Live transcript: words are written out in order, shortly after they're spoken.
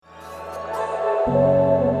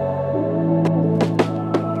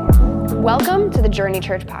Welcome to the Journey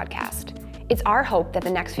Church podcast. It's our hope that the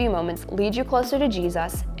next few moments lead you closer to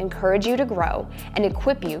Jesus, encourage you to grow, and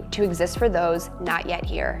equip you to exist for those not yet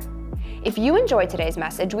here. If you enjoyed today's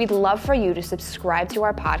message, we'd love for you to subscribe to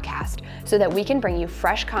our podcast so that we can bring you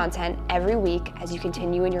fresh content every week as you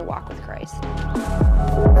continue in your walk with Christ.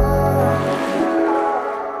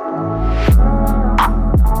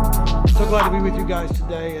 So glad to be with you guys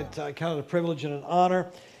today. It's kind of a privilege and an honor.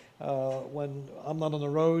 When I'm not on the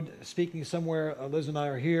road speaking somewhere, Liz and I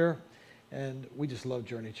are here, and we just love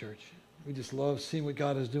Journey Church. We just love seeing what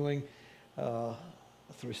God is doing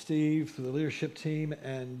through Steve, through the leadership team,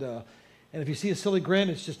 and if you see a silly grin,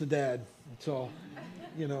 it's just a dad. That's all.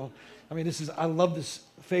 You know, I mean, I love this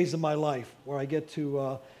phase of my life where I get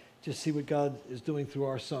to just see what God is doing through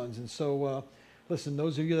our sons. And so, listen,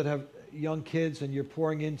 those of you that have young kids and you're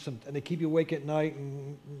pouring in and they keep you awake at night,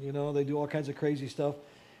 and you know they do all kinds of crazy stuff.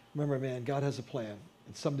 Remember, man, God has a plan,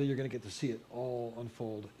 and someday you're going to get to see it all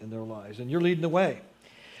unfold in their lives, and you're leading the way.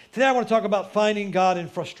 Today I want to talk about finding God in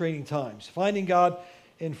frustrating times. Finding God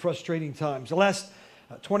in frustrating times. The last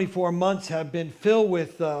 24 months have been filled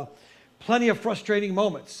with plenty of frustrating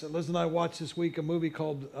moments. Liz and I watched this week a movie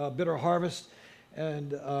called Bitter Harvest, and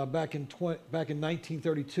back in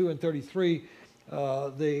 1932 and 33,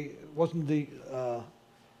 wasn't the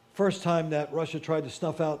first time that Russia tried to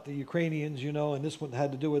snuff out the Ukrainians, you know, and this one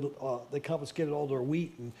had to do with, they confiscated all their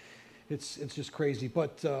wheat, and it's just crazy.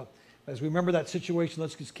 But as we remember that situation,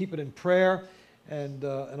 let's just keep it in prayer, and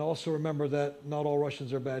also remember that not all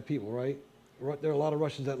Russians are bad people, right? There are a lot of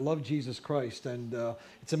Russians that love Jesus Christ, and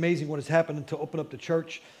it's amazing what has happened to open up the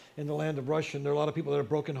church in the land of Russia, and there are a lot of people that are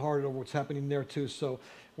brokenhearted over what's happening there too, so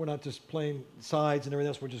we're not just playing sides and everything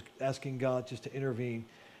else, we're just asking God just to intervene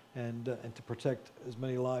and to protect as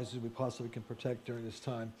many lives as we possibly can protect during this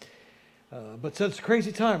time. But so it's a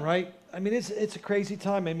crazy time, right? I mean, it's a crazy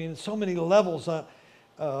time. I mean, so many levels.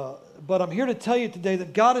 But I'm here to tell you today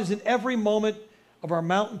that God is in every moment of our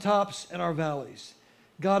mountaintops and our valleys.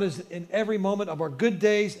 God is in every moment of our good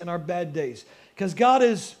days and our bad days. Because God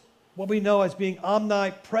is what we know as being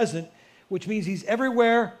omnipresent, which means He's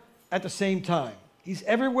everywhere at the same time. He's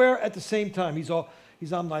everywhere at the same time. He's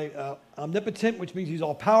omnipotent, which means He's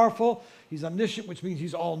all powerful. He's omniscient, which means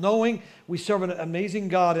He's all knowing. We serve an amazing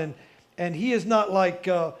God, and He is not like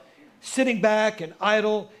sitting back and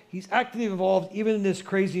idle. He's actively involved even in these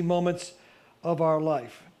crazy moments of our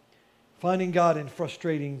life. Finding God in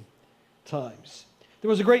frustrating times. There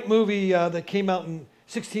was a great movie that came out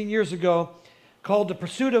 16 years ago called The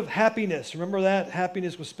Pursuit of Happyness. Remember that?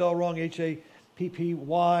 Happiness was spelled wrong, Happyness.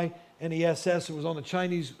 It was on a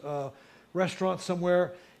Chinese restaurant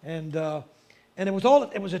somewhere, and it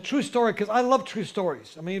was a true story, because I love true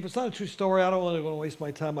stories. I mean, if it's not a true story, I don't want to waste my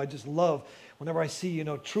time. I just love whenever I see,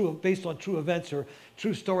 based on true events or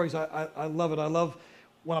true stories. I love it. I love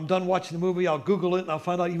when I'm done watching the movie, I'll Google it and I'll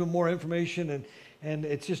find out even more information, and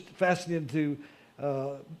it's just fascinating to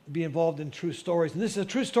be involved in true stories. And this is a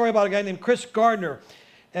true story about a guy named Chris Gardner,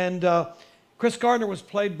 and Chris Gardner was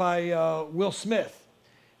played by Will Smith.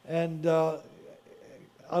 And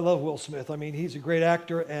I love Will Smith. I mean, he's a great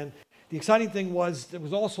actor. And the exciting thing was, it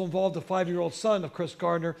was also involved the 5-year-old son of Chris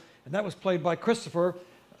Gardner, and that was played by Christopher.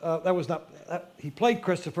 He played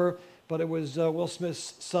Christopher, but it was Will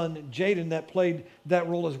Smith's son, Jaden, that played that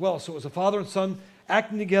role as well. So it was a father and son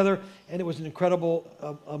acting together, and it was an incredible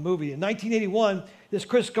movie. In 1981, this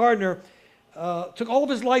Chris Gardner took all of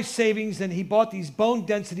his life savings, and he bought these bone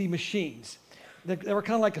density machines. They were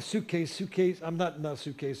kind of like a suitcase, not a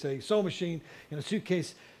suitcase, a sewing machine in a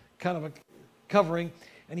suitcase kind of a covering.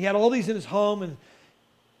 And he had all these in his home, and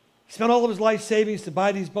he spent all of his life savings to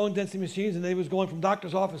buy these bone density machines, and he was going from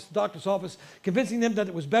doctor's office to doctor's office, convincing them that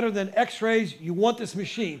it was better than x-rays. You want this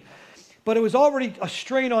machine. But it was already a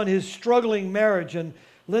strain on his struggling marriage, and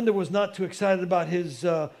Linda was not too excited about his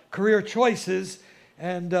career choices,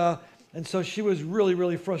 and so she was really,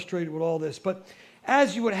 really frustrated with all this. But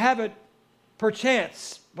as you would have it,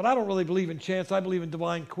 perchance, but I don't really believe in chance. I believe in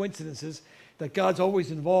divine coincidences, that God's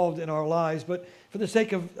always involved in our lives. But for the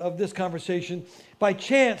sake of this conversation, by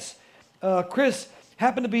chance, Chris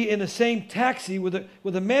happened to be in the same taxi with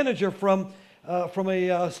a manager from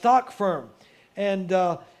a stock firm. And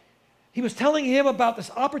he was telling him about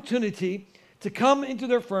this opportunity to come into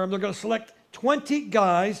their firm. They're going to select 20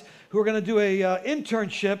 guys who are going to do a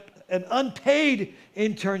internship, an unpaid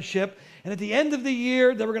internship. And at the end of the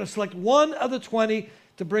year, they were going to select one of the 20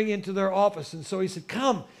 to bring into their office. And so he said,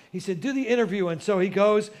 come. He said, do the interview. And so he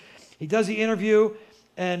goes, he does the interview,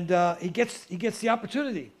 and he gets the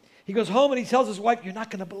opportunity. He goes home and he tells his wife, you're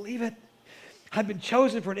not going to believe it. I've been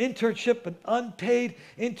chosen for an internship, an unpaid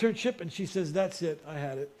internship. And she says, that's it, I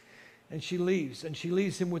had it. And she leaves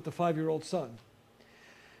him with the 5-year-old son.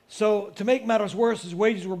 So to make matters worse, his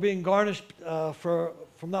wages were being garnished from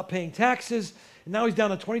not paying taxes. And now he's down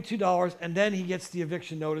to $22, and then he gets the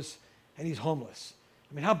eviction notice, and he's homeless.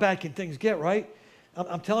 I mean, how bad can things get, right?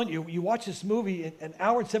 I'm telling you, you watch this movie, an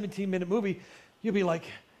hour and 17-minute movie, you'll be like,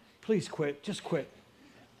 please quit, just quit.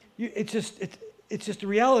 It's just the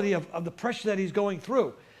reality of the pressure that he's going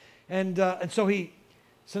through. And so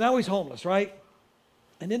now he's homeless, right?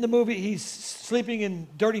 And in the movie, he's sleeping in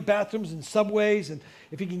dirty bathrooms and subways, and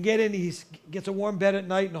if he can get in, he gets a warm bed at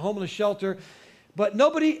night in a homeless shelter. But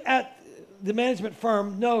nobody at the management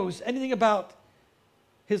firm knows anything about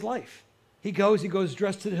his life. He goes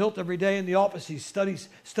dressed to the hilt every day in the office. He's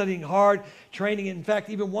studying hard, training. In fact,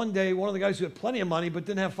 even one day, one of the guys who had plenty of money but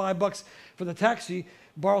didn't have $5 for the taxi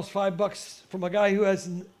borrows $5 from a guy who has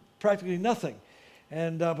practically nothing.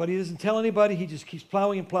 But he doesn't tell anybody. He just keeps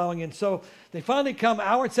plowing and plowing. And so they finally come,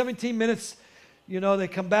 hour and 17 minutes, they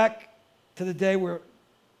come back to the day where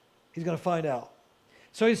he's going to find out.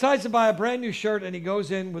 So he decides to buy a brand new shirt, and he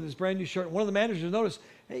goes in with his brand new shirt. And one of the managers noticed,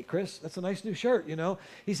 hey, Chris, that's a nice new shirt,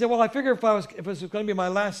 He said, well, I figure if it was going to be my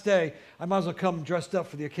last day, I might as well come dressed up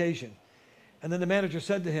for the occasion. And then the manager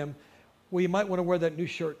said to him, well, you might want to wear that new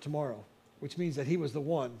shirt tomorrow, which means that he was the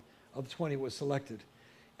one of the 20 who was selected.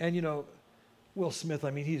 And, Will Smith,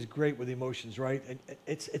 he's great with emotions, right? And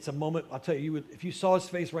it's a moment, I'll tell you, if you saw his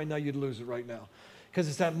face right now, you'd lose it right now. Because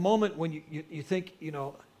it's that moment when you think,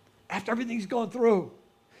 after everything he's gone through.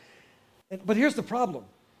 But here's the problem.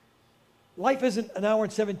 Life isn't an hour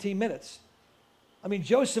and 17 minutes.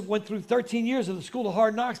 Joseph went through 13 years of the school of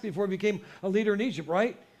hard knocks before he became a leader in Egypt,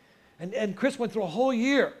 right? And Chris went through a whole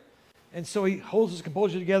year. And so he holds his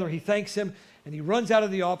composure together, he thanks him, and he runs out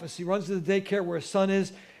of the office. He runs to the daycare where his son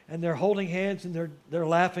is, and they're holding hands, and they're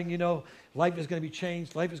laughing, life is going to be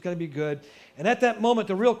changed, life is going to be good. And at that moment,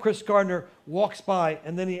 the real Chris Gardner walks by,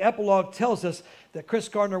 and then the epilogue tells us that Chris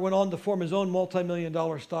Gardner went on to form his own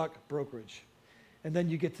multi-million-dollar stock brokerage. And then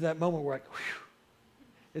you get to that moment where,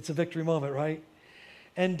 it's a victory moment, right?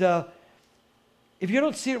 And if you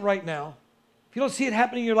don't see it right now, if you don't see it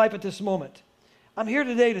happening in your life at this moment, I'm here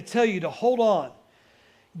today to tell you to hold on.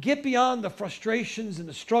 Get beyond the frustrations and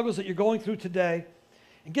the struggles that you're going through today,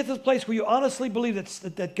 and get to the place where you honestly believe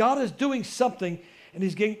that God is doing something, and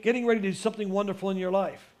he's getting ready to do something wonderful in your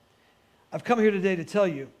life. I've come here today to tell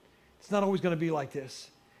you, it's not always going to be like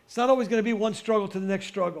this. It's not always going to be one struggle to the next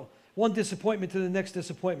struggle, one disappointment to the next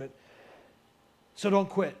disappointment. So don't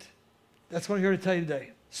quit. That's what I'm here to tell you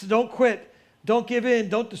today. So don't quit. Don't give in.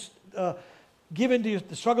 Don't give in to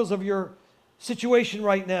the struggles of your situation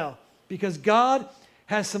right now, because God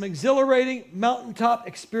has some exhilarating mountaintop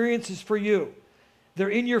experiences for you. They're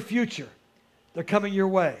in your future. They're coming your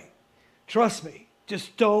way. Trust me.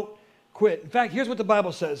 Just don't quit. In fact, here's what the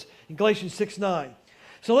Bible says in Galatians 6:9.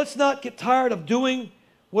 So let's not get tired of doing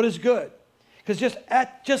what is good, because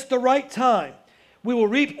at the right time, we will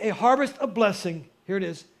reap a harvest of blessing. Here it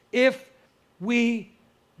is. If we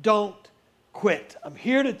don't quit. I'm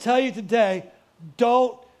here to tell you today,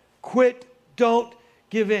 don't quit. Don't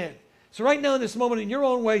give in. So right now in this moment, in your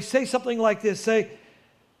own way, say something like this. Say,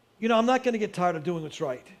 I'm not going to get tired of doing what's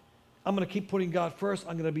right. I'm going to keep putting God first.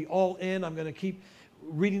 I'm going to be all in. I'm going to keep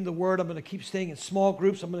reading the Word. I'm going to keep staying in small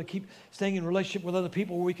groups. I'm going to keep staying in relationship with other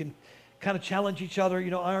people where we can kind of challenge each other.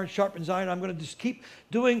 Iron sharpens iron. I'm going to just keep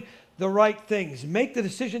doing the right things. Make the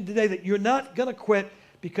decision today that you're not going to quit,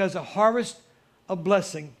 because a harvest of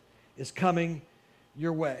blessing is coming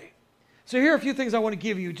your way. So here are a few things I want to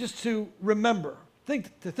give you just to remember,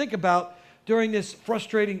 to think about during this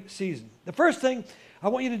frustrating season. The first thing I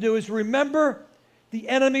want you to do is remember the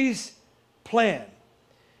enemy's plan.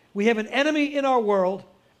 We have an enemy in our world,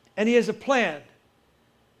 and he has a plan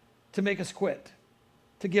to make us quit,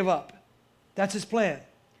 to give up. That's his plan.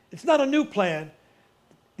 It's not a new plan.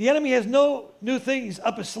 The enemy has no new things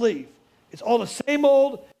up his sleeve. It's all the same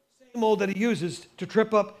old that he uses to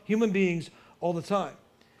trip up human beings all the time.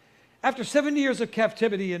 After 70 years of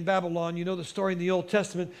captivity in Babylon, you know the story in the Old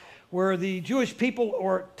Testament where the Jewish people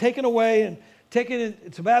were taken away and taken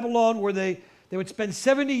into Babylon, where they would spend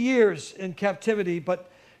 70 years in captivity. But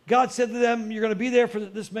God said to them, you're going to be there for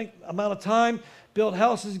this amount of time, build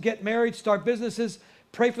houses, get married, start businesses,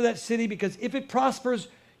 pray for that city, because if it prospers,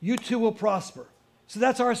 you too will prosper. So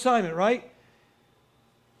that's our assignment, right?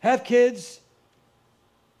 Have kids,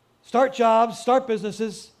 start jobs, start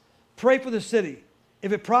businesses, pray for the city.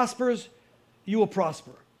 If it prospers, you will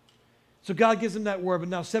prosper. So God gives them that word, but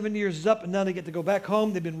now 7 years is up, and now they get to go back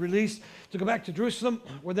home. They've been released to go back to Jerusalem,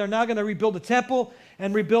 where they're now going to rebuild the temple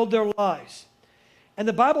and rebuild their lives. And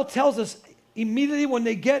the Bible tells us immediately when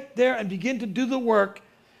they get there and begin to do the work,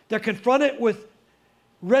 they're confronted with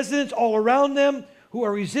residents all around them who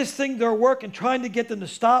are resisting their work and trying to get them to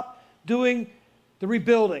stop doing the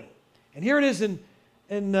rebuilding. And here it is in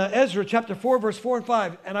Ezra chapter 4, verse 4 and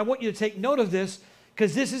 5. And I want you to take note of this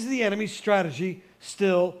because this is the enemy's strategy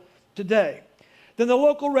still today. Then the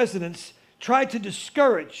local residents tried to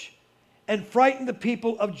discourage and frighten the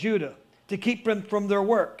people of Judah to keep them from their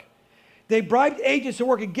work. They bribed agents to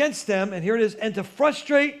work against them, and here it is, and to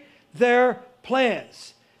frustrate their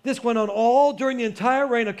plans. This went on all during the entire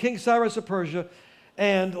reign of King Cyrus of Persia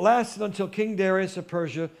and lasted until King Darius of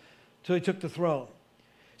Persia, till he took the throne.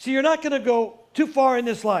 So you're not going to go too far in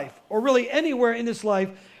this life, or really anywhere in this life,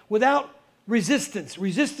 without resistance.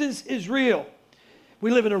 Resistance is real.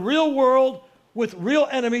 We live in a real world with real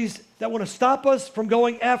enemies that want to stop us from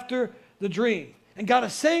going after the dream. And God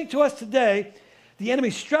is saying to us today, the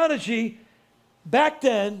enemy's strategy back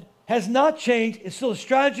then has not changed. It's still a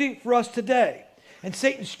strategy for us today. And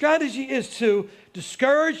Satan's strategy is to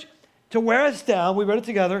discourage, to wear us down, we read it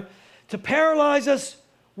together, to paralyze us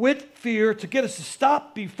with fear, to get us to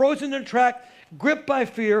stop, be frozen in track, gripped by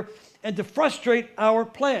fear, and to frustrate our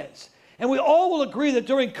plans. And we all will agree that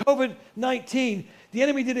during COVID-19, the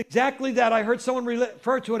enemy did exactly that. I heard someone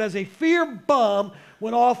refer to it as a fear bomb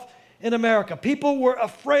went off in America. People were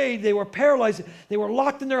afraid. They were paralyzed. They were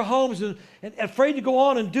locked in their homes and afraid to go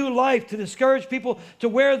on and do life, to discourage people, to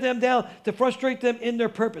wear them down, to frustrate them in their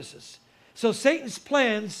purposes. So Satan's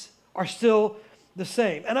plans are still the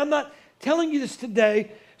same. And I'm not telling you this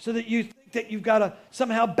today so that you think that you've got to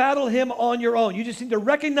somehow battle him on your own. You just need to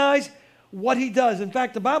recognize what he does. In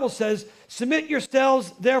fact, the Bible says, submit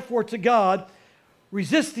yourselves therefore to God,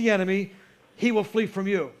 resist the enemy, he will flee from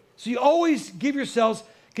you. So you always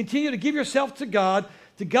continue to give yourself to God,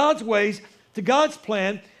 to God's ways, to God's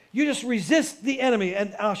plan. You just resist the enemy.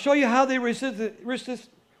 And I'll show you how they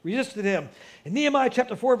resisted him. In Nehemiah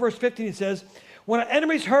chapter 4, verse 15, it says, when our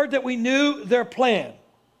enemies heard that we knew their plan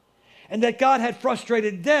and that God had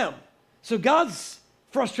frustrated them. So God's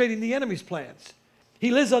frustrating the enemy's plans.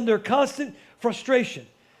 He lives under constant frustration.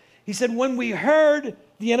 He said, when we heard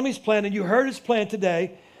the enemy's plan, and you heard his plan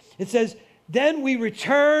today, it says, then we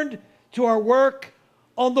returned to our work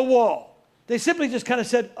on the wall. They simply just kind of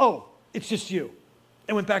said, oh, it's just you,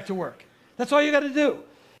 and went back to work. That's all you got to do.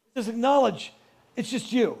 Just acknowledge it's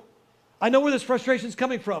just you. I know where this frustration is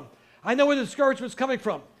coming from. I know where the discouragement is coming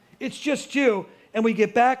from. It's just you, and we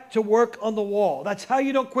get back to work on the wall. That's how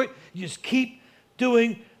you don't quit. You just keep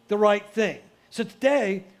doing the right thing. So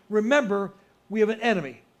today, remember, we have an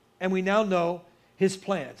enemy, and we now know his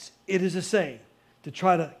plans. It is the same, to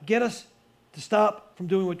try to get us to stop from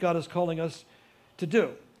doing what God is calling us to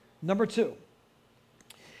do. Number 2,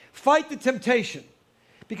 fight the temptation.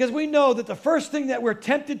 Because we know that the first thing that we're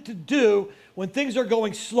tempted to do when things are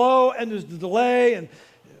going slow and there's the delay and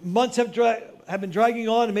months have been dragging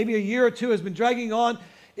on and maybe a year or two has been dragging on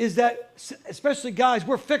is that, especially guys,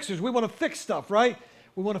 we're fixers. We want to fix stuff, right?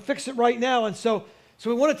 We want to fix it right now. And so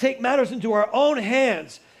we want to take matters into our own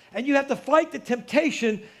hands. And you have to fight the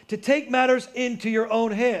temptation to take matters into your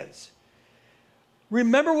own hands.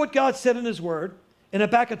 Remember what God said in his word in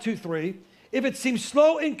Habakkuk 2:3. If it seems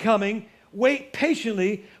slow in coming, wait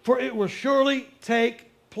patiently, for it will surely take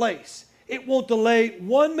place. It won't delay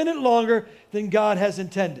 1 minute longer than God has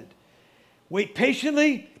intended. Wait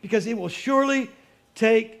patiently, because it will surely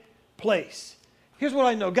take place. Here's what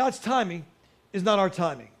I know. God's timing is not our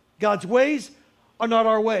timing. God's ways are not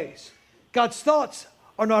our ways. God's thoughts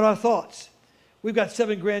are not our thoughts. We've got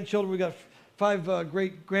 7 grandchildren. We've got 5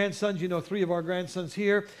 great grandsons. You know, 3 of our grandsons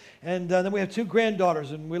here. And then we have 2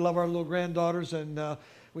 granddaughters, and we love our little granddaughters. And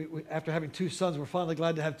we, after having 2 sons, we're finally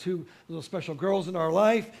glad to have 2 little special girls in our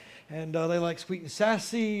life. And they like sweet and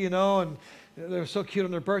sassy, you know, and they were so cute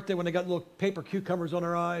on their birthday when they got little paper cucumbers on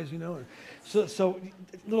their eyes, you know. So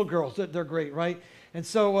little girls, they're great, right? And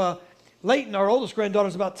so Leighton, our oldest granddaughter,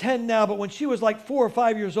 is about 10 now, but when she was like 4 or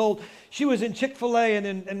 5 years old, she was in Chick-fil-A,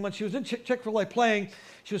 and when she was in Chick-fil-A playing,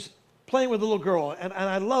 she was playing with a little girl. And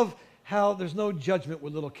I love how there's no judgment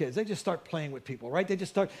with little kids. They just start playing with people, right? They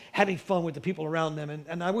just start having fun with the people around them.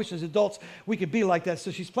 And I wish as adults we could be like that.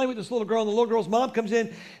 So she's playing with this little girl, and the little girl's mom comes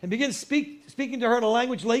in and begins speaking to her in a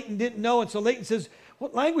language Leighton didn't know. And so Leighton says,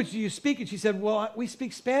 what language do you speak? And she said, well, we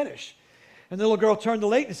speak Spanish. And the little girl turned to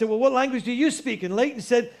Leighton and said, well, what language do you speak? And Leighton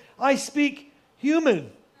said, I speak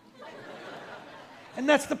human. And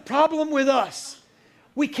that's the problem with us.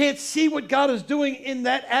 we can't see what God is doing in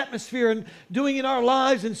that atmosphere and doing in our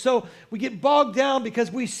lives. And so we get bogged down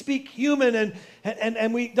because we speak human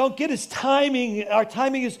and we don't get his timing. Our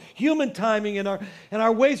timing is human timing, and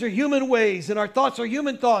our ways are human ways, and our thoughts are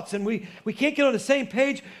human thoughts. And we can't get on the same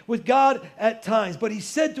page with God at times. But he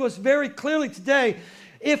said to us very clearly today,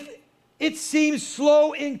 if it seems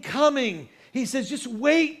slow in coming, he says, just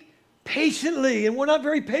wait patiently. And we're not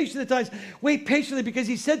very patient at times. Wait patiently, because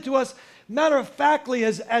he said to us, matter of factly,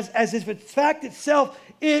 as if it's fact itself,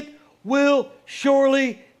 it will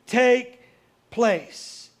surely take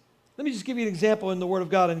place. Let me just give you an example in the Word of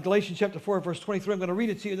God. In Galatians chapter 4, verse 23, I'm going to read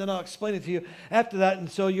it to you, and then I'll explain it to you after that, and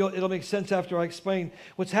so it'll make sense after I explain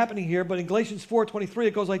what's happening here. But in Galatians 4:23,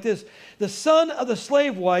 it goes like this. The son of the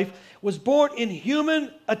slave wife was born in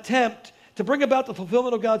human attempt to bring about the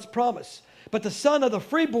fulfillment of God's promise. But the son of the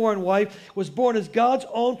freeborn wife was born as God's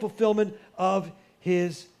own fulfillment of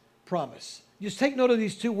his promise. Just take note of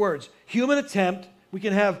these two words. Human attempt. We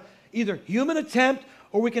can have either human attempt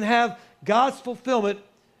or we can have God's fulfillment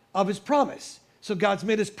of his promise. So God's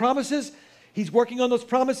made his promises. He's working on those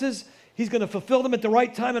promises. He's going to fulfill them at the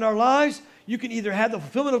right time in our lives. You can either have the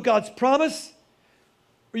fulfillment of God's promise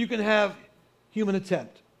or you can have human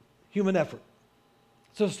attempt, human effort.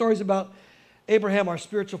 So the story's about Abraham, our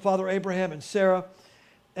spiritual father, Abraham and Sarah.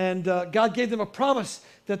 And God gave them a promise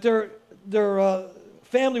that their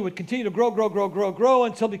family would continue to grow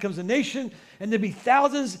until it becomes a nation, and there'd be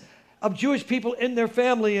thousands of Jewish people in their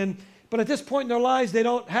family. But at this point in their lives, they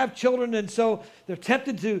don't have children, and so they're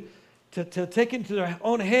tempted to take it into their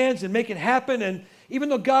own hands and make it happen. And even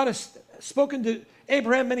though God has spoken to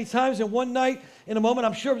Abraham many times, and one night, in a moment,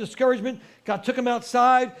 I'm sure, of discouragement, God took him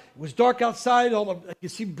outside. It was dark outside. You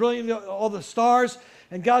could see brilliantly all the stars.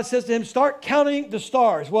 And God says to him, start counting the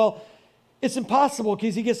stars. Well, it's impossible,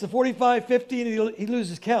 because he gets to 45, 50, and he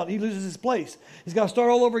loses count. He loses his place. He's got to start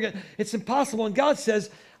all over again. It's impossible. And God says,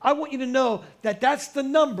 I want you to know that that's the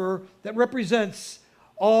number that represents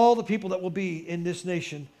all the people that will be in this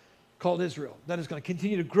nation called Israel. That is going to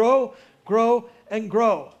continue to grow, and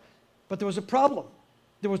grow. But there was a problem.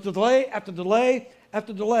 There was delay after delay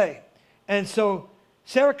after delay. And so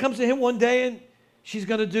Sarah comes to him one day, and she's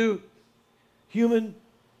going to do human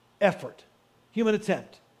effort, human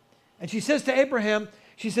attempt. And she says to Abraham,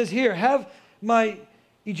 she says, here, have my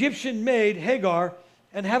Egyptian maid, Hagar,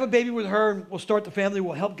 and have a baby with her, and we'll start the family,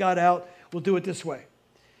 we'll help God out, we'll do it this way.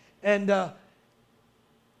 And I'm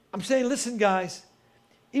saying, listen, guys,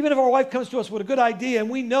 even if our wife comes to us with a good idea, and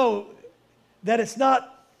we know that it's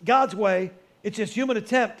not God's way, it's just human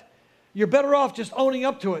attempt, you're better off just owning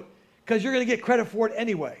up to it, because you're going to get credit for it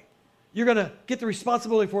anyway. You're going to get the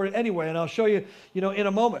responsibility for it anyway, and I'll show you, in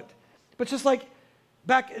a moment. But just like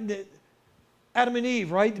back in Adam and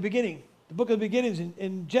Eve, right? The beginning, the book of the beginnings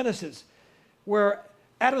in Genesis, where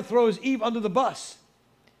Adam throws Eve under the bus.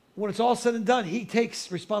 When it's all said and done, he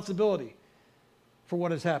takes responsibility for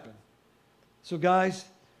what has happened. So guys,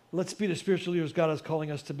 let's be the spiritual leaders God is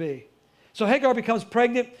calling us to be. So Hagar becomes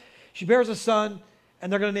pregnant. She bears a son,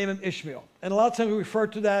 and they're going to name him Ishmael. And a lot of times we refer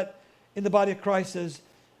to that in the body of Christ as,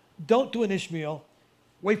 don't do an Ishmael,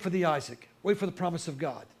 wait for the Isaac. Wait for the promise of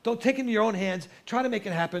God. Don't take it into your own hands. Try to make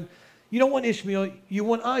it happen. You don't want Ishmael, you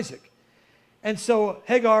want Isaac. And so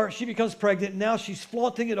Hagar, she becomes pregnant. Now she's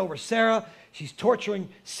flaunting it over Sarah. She's torturing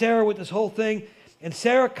Sarah with this whole thing. And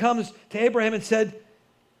Sarah comes to Abraham and said,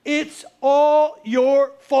 it's all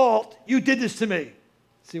your fault you did this to me.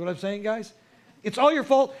 See what I'm saying, guys? It's all your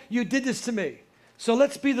fault you did this to me. So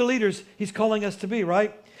let's be the leaders he's calling us to be,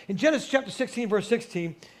 right? In Genesis chapter 16, verse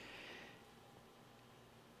 16,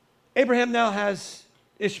 Abraham now has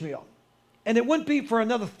Ishmael. And it wouldn't be for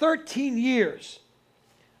another 13 years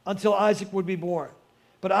until Isaac would be born.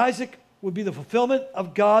 But Isaac would be the fulfillment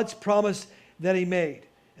of God's promise that he made.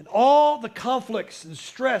 And all the conflicts and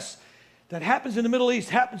stress that happens in the Middle East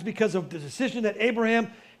happens because of the decision that Abraham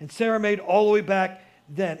and Sarah made all the way back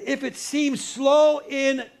then. If it seems slow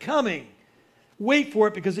in coming, wait for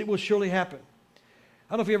it, because it will surely happen.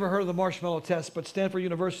 I don't know if you ever heard of the marshmallow test, but Stanford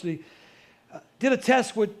University did a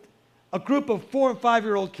test with a group of 4 and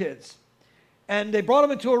 5-year-old kids. And they brought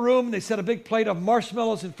them into a room, and they set a big plate of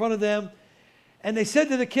marshmallows in front of them. And they said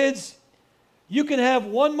to the kids, you can have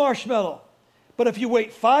 1 marshmallow, but if you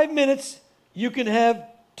wait 5 minutes, you can have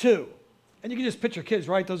 2. And you can just picture kids,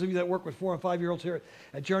 right? Those of you that work with 4 and 5-year-olds here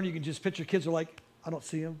at Journey, you can just picture kids are like, I don't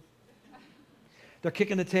see them. They're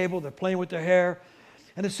kicking the table, they're playing with their hair.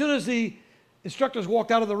 And as soon as the instructors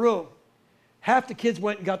walked out of the room, half the kids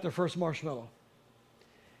went and got their first marshmallow.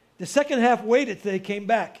 The second half waited till they came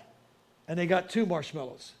back, and they got 2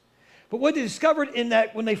 marshmallows. But what they discovered in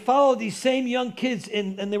that, when they followed these same young kids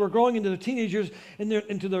and they were growing into their teenagers and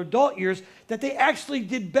into their adult years, that they actually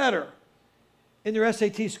did better in their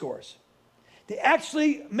SAT scores.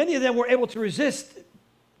 Many of them were able to resist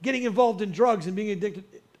getting involved in drugs and being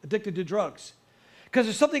addicted to drugs. Because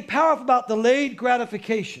there's something powerful about delayed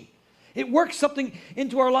gratification. It works something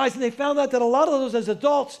into our lives, and they found out that a lot of those as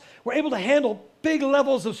adults were able to handle big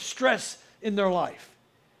levels of stress in their life.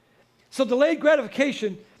 So delayed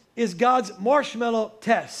gratification is God's marshmallow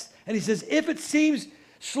test. And he says, if it seems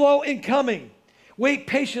slow in coming, wait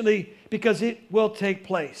patiently because it will take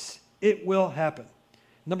place. It will happen.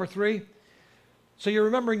 Number 3, so you're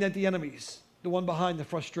remembering that the enemy's the one behind the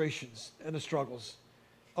frustrations and the struggles.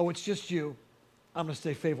 Oh, it's just you. I'm going to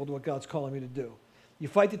stay faithful to what God's calling me to do. You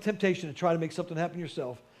fight the temptation to try to make something happen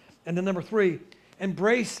yourself. And then number 3,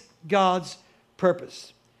 embrace God's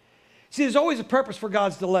purpose. See, there's always a purpose for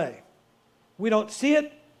God's delay. We don't see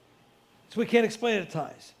it, so we can't explain it at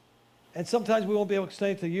times. And sometimes we won't be able to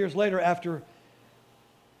explain it until years later after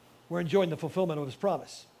we're enjoying the fulfillment of his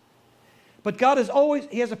promise. But God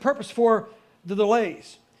he has a purpose for the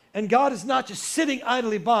delays. And God is not just sitting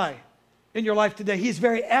idly by in your life today. He's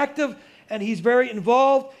very active and he's very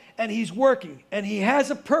involved and he's working. And he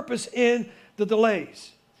has a purpose in the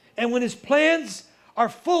delays. And when his plans are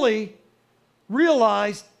fully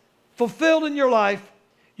realized, fulfilled in your life,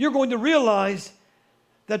 you're going to realize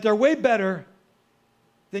that they're way better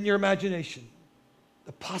than your imagination.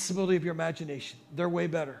 The possibility of your imagination. They're way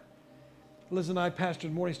better. Liz and I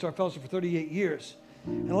pastored Morning Star Fellowship for 38 years.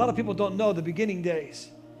 And a lot of people don't know the beginning days.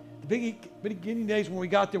 The beginning days when we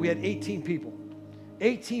got there, we had 18 people.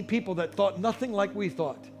 18 people that thought nothing like we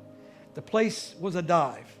thought. The place was a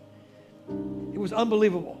dive. It was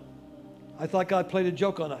unbelievable. I thought God played a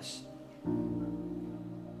joke on us.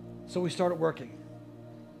 So we started working.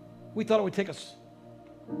 We thought it would take us.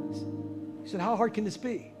 He said, how hard can this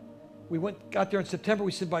be? We got there in September.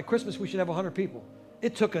 We said, by Christmas, we should have 100 people.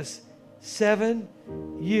 It took us 7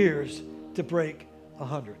 years to break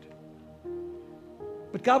 100.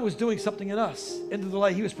 But God was doing something in us, in the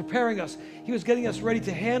delay. He was preparing us. He was getting us ready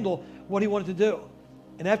to handle what he wanted to do.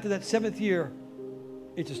 And after that 7th year,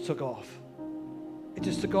 it just took off. It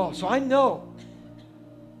just took off. So I know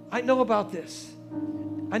about this.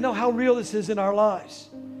 I know how real this is in our lives.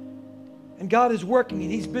 And God is working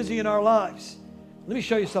and he's busy in our lives. Let me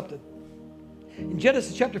show you something. In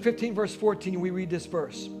Genesis chapter 15, verse 14, we read this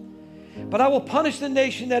verse. But I will punish the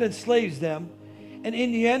nation that enslaves them, and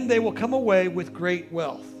in the end they will come away with great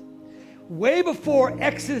wealth. Way before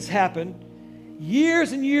Exodus happened,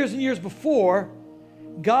 years and years and years before,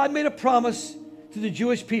 God made a promise to the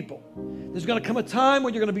Jewish people. There's going to come a time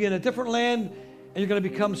when you're going to be in a different land and you're going to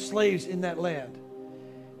become slaves in that land.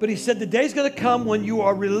 But he said the day's going to come when you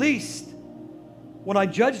are released. When I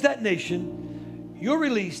judge that nation, you're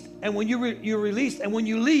released, and when you're released, and when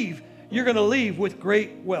you leave, you're going to leave with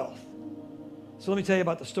great wealth. So let me tell you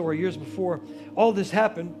about the story. Years before all this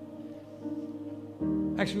happened,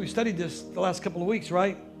 actually we studied this the last couple of weeks,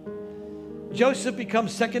 right? Joseph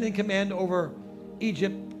becomes second in command over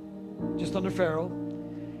Egypt, just under Pharaoh.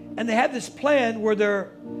 And they had this plan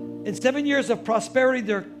where in 7 years of prosperity,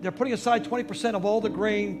 they're putting aside 20% of all the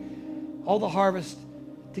grain, all the harvest,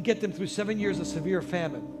 to get them through 7 years of severe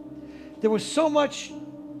famine. There was so much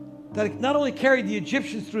that it not only carried the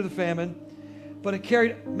Egyptians through the famine, but it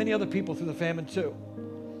carried many other people through the famine too.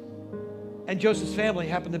 And Joseph's family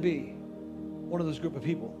happened to be one of those group of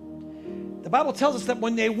people. The Bible tells us that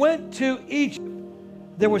when they went to Egypt,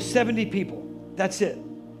 there were 70 people. That's it.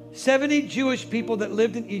 70 Jewish people that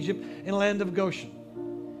lived in Egypt in the land of Goshen.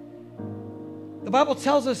 The Bible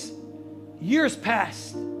tells us years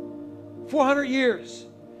passed, 400 years.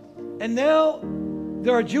 And now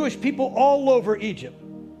there are Jewish people all over Egypt.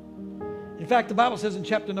 In fact, the Bible says in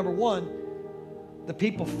chapter number 1, the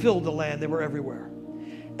people filled the land. They were everywhere.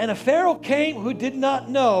 And a Pharaoh came who did not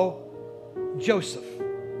know Joseph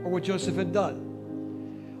or what Joseph had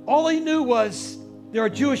done. All he knew was there are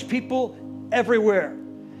Jewish people everywhere.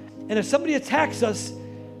 And if somebody attacks us,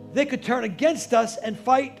 they could turn against us and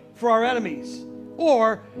fight for our enemies.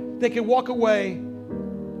 Or they could walk away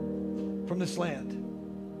from this land.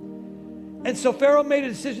 And so Pharaoh made a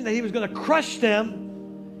decision that he was going to crush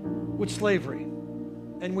them with slavery.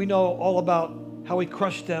 And we know all about how he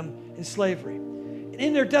crushed them in slavery. And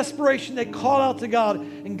in their desperation, they call out to God,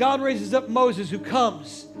 and God raises up Moses, who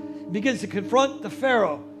comes and begins to confront the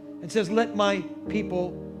Pharaoh and says, let my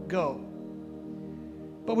people go.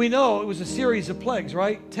 But we know it was a series of plagues,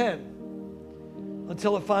 right? 10,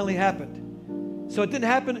 until it finally happened. So it didn't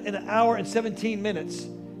happen in an hour and 17 minutes.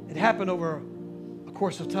 It happened over a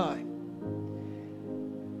course of time.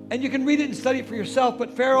 And you can read it and study it for yourself,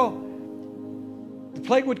 but Pharaoh, the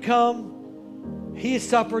plague would come. He has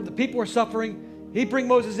suffered. The people are suffering. He'd bring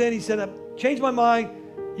Moses in. He said, I've changed my mind.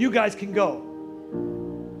 You guys can go.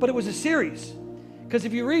 But it was a series. Because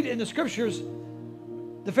if you read in the scriptures,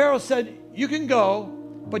 the Pharaoh said, you can go,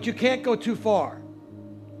 but you can't go too far.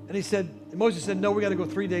 And Moses said, no, we got to go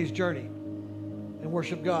 3 days journey and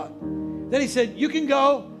worship God. Then he said, you can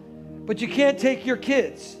go, but you can't take your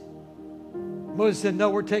kids. Moses said, no,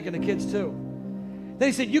 we're taking the kids too. Then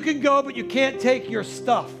he said, you can go, but you can't take your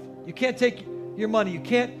stuff. You can't take your money. You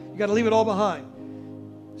got to leave it all behind.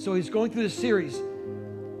 So he's going through this series.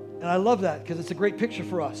 And I love that because it's a great picture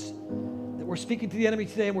for us. That we're speaking to the enemy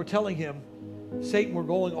today and we're telling him, Satan, we're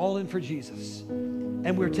going all in for Jesus.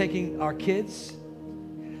 And we're taking our kids.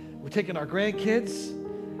 We're taking our grandkids.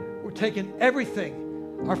 We're taking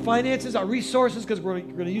everything. Our finances, our resources, because we're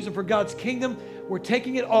going to use them for God's kingdom. We're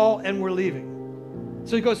taking it all and we're leaving.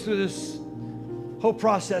 So he goes through this whole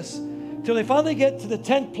process till they finally get to the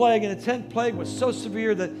 10th plague. And the 10th plague was so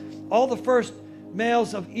severe that all the first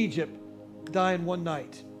males of Egypt die in one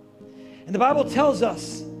night. And the Bible tells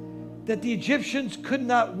us that the Egyptians could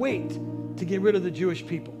not wait to get rid of the Jewish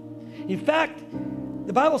people. In fact,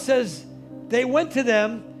 the Bible says they went to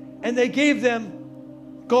them and they gave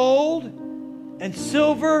them gold and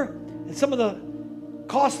silver and some of the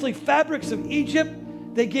costly fabrics of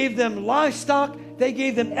Egypt. They gave them livestock. They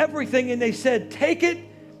gave them everything, and they said, take it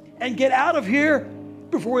and get out of here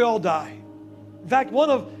before we all die. In fact,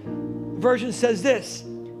 one of the versions says this: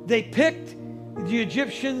 they picked the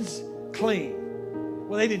Egyptians clean.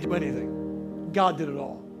 Well, they didn't do anything. God did it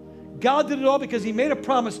all. God did it all because he made a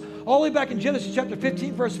promise all the way back in Genesis chapter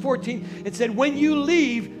 15, verse 14. It said, when you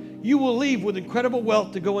leave, you will leave with incredible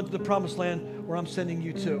wealth to go into the promised land where I'm sending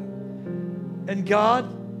you to. And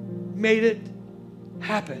God made it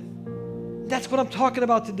happen. That's what I'm talking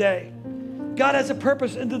about today. God has a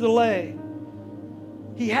purpose in the delay.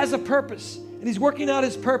 He has a purpose, and he's working out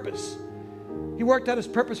his purpose. He worked out his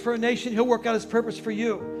purpose for a nation. He'll work out his purpose for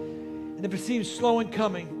you. And if it seems slow in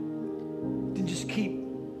coming, then just keep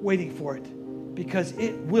waiting for it, because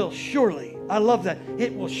it will surely, I love that,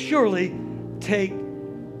 it will surely take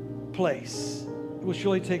place. It will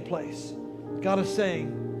surely take place. God is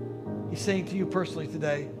saying, he's saying to you personally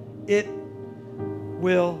today, it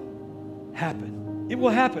will happen. It will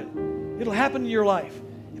happen. It'll happen in your life.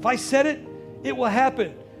 If I said it, it will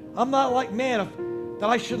happen. I'm not like man that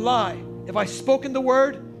I should lie. If I spoken the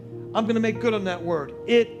word, I'm going to make good on that word.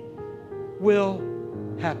 It will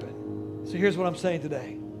happen. So here's what I'm saying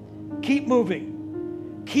today. Keep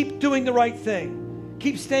moving. Keep doing the right thing.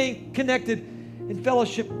 Keep staying connected in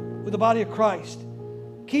fellowship with the body of Christ.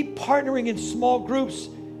 Keep partnering in small groups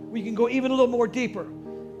where you can go even a little more deeper.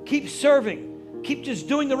 Keep serving. Keep just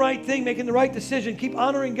doing the right thing, making the right decision. Keep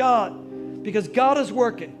honoring God, because God is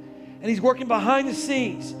working, and he's working behind the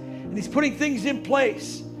scenes, and he's putting things in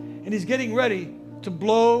place, and he's getting ready to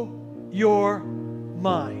blow your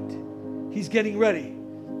mind. He's getting ready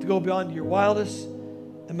to go beyond your wildest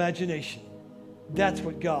imagination. That's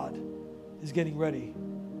what God is getting ready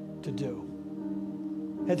to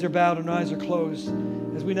do. Heads are bowed and eyes are closed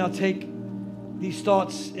as we now take these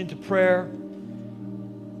thoughts into prayer.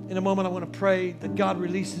 In a moment, I want to pray that God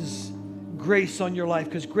releases grace on your life,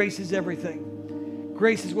 because grace is everything.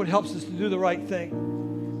 Grace is what helps us to do the right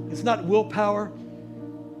thing. It's not willpower.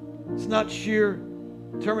 It's not sheer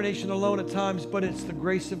determination alone at times, but it's the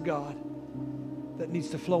grace of God that needs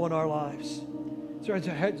to flow in our lives. So as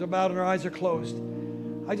our heads are bowed and our eyes are closed,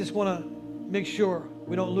 I just want to make sure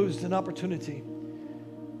we don't lose an opportunity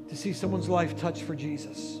to see someone's life touched for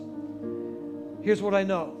Jesus. Here's what I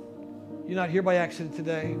know. You're not here by accident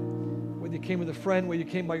today. Whether you came with a friend, whether you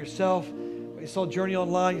came by yourself, whether you saw Journey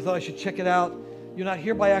online, you thought I should check it out. You're not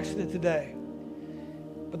here by accident today.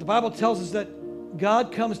 But the Bible tells us that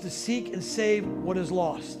God comes to seek and save what is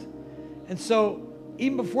lost. And so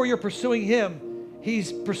even before you're pursuing him,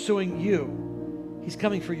 he's pursuing you. He's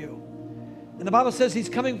coming for you. And the Bible says he's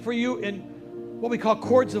coming for you in what we call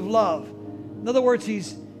cords of love. In other words,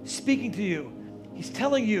 he's speaking to you. He's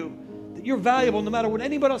telling you that you're valuable no matter what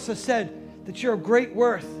anybody else has said, that you're of great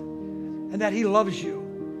worth, and that he loves you,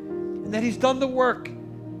 and that he's done the work.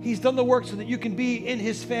 He's done the work so that you can be in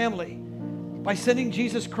his family by sending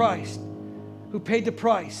Jesus Christ, who paid the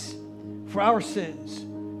price for our sins,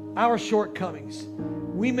 our shortcomings.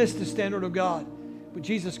 We missed the standard of God, but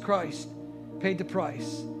Jesus Christ paid the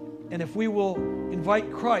price. And if we will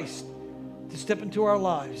invite Christ to step into our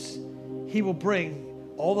lives, he will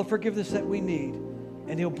bring all the forgiveness that we need,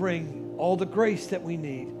 and he'll bring all the grace that we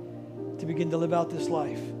need to begin to live out this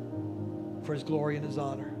life for his glory and his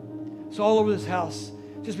honor. So all over this house,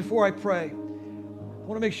 just before I pray, I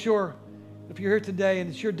want to make sure if you're here today and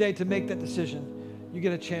it's your day to make that decision, you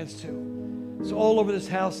get a chance to. So all over this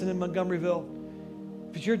house and in Montgomeryville,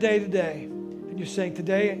 if it's your day today and you're saying,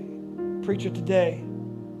 today, preacher, today,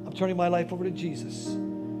 I'm turning my life over to Jesus,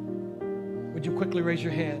 would you quickly raise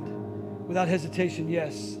your hand? Without hesitation,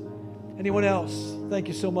 yes. Anyone else? Thank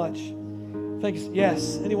you so much. Thank you.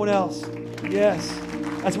 Yes. Anyone else? Yes.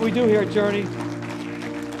 That's what we do here at Journey.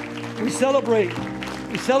 We celebrate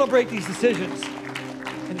these decisions.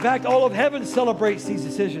 In fact, all of heaven celebrates these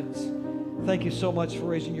decisions. Thank you so much for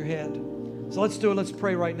raising your hand. So let's do it. Let's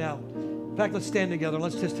pray right now. In fact, let's stand together.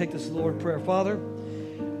 Let's just take this Lord in prayer. Father,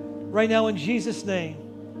 right now in Jesus' name,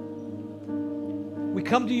 we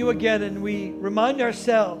come to you again and we remind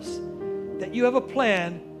ourselves that you have a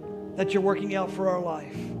plan that you're working out for our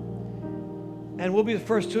life. And we'll be the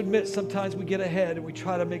first to admit sometimes we get ahead and we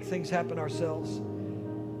try to make things happen ourselves.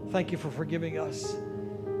 Thank you for forgiving us.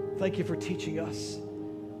 Thank you for teaching us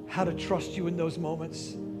how to trust you in those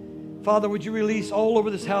moments. Father, would you release all over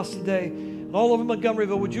this house today and all over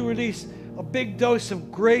Montgomeryville, would you release a big dose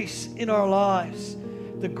of grace in our lives?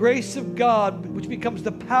 The grace of God, which becomes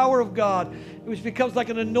the power of God, which becomes like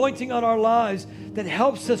an anointing on our lives that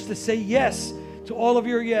helps us to say yes to all of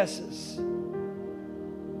your yeses.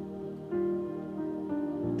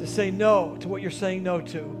 To say no to what you're saying no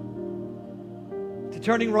to. To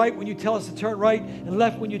turning right when you tell us to turn right and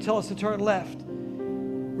left when you tell us to turn left.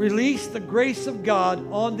 Release the grace of God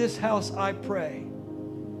on this house, I pray.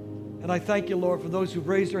 And I thank you, Lord, for those who've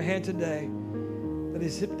raised their hand today, that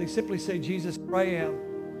they simply say, Jesus, here I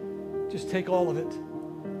am. Just take all of it.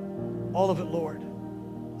 All of it, Lord.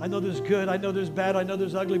 I know there's good, I know there's bad, I know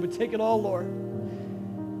there's ugly, but take it all, Lord,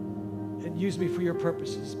 and use me for your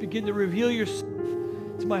purposes. Begin to reveal yourself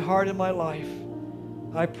to my heart and my life,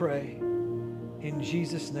 I pray. In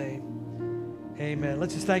Jesus' name, amen.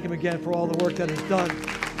 Let's just thank him again for all the work that he's done,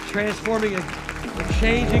 transforming and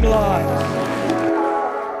changing lives.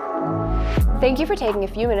 Thank you for taking a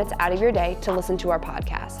few minutes out of your day to listen to our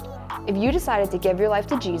podcast. If you decided to give your life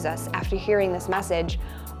to Jesus after hearing this message,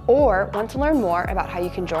 or want to learn more about how you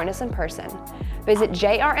can join us in person, visit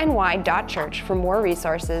jrny.church for more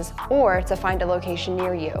resources or to find a location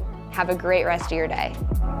near you. Have a great rest of your day.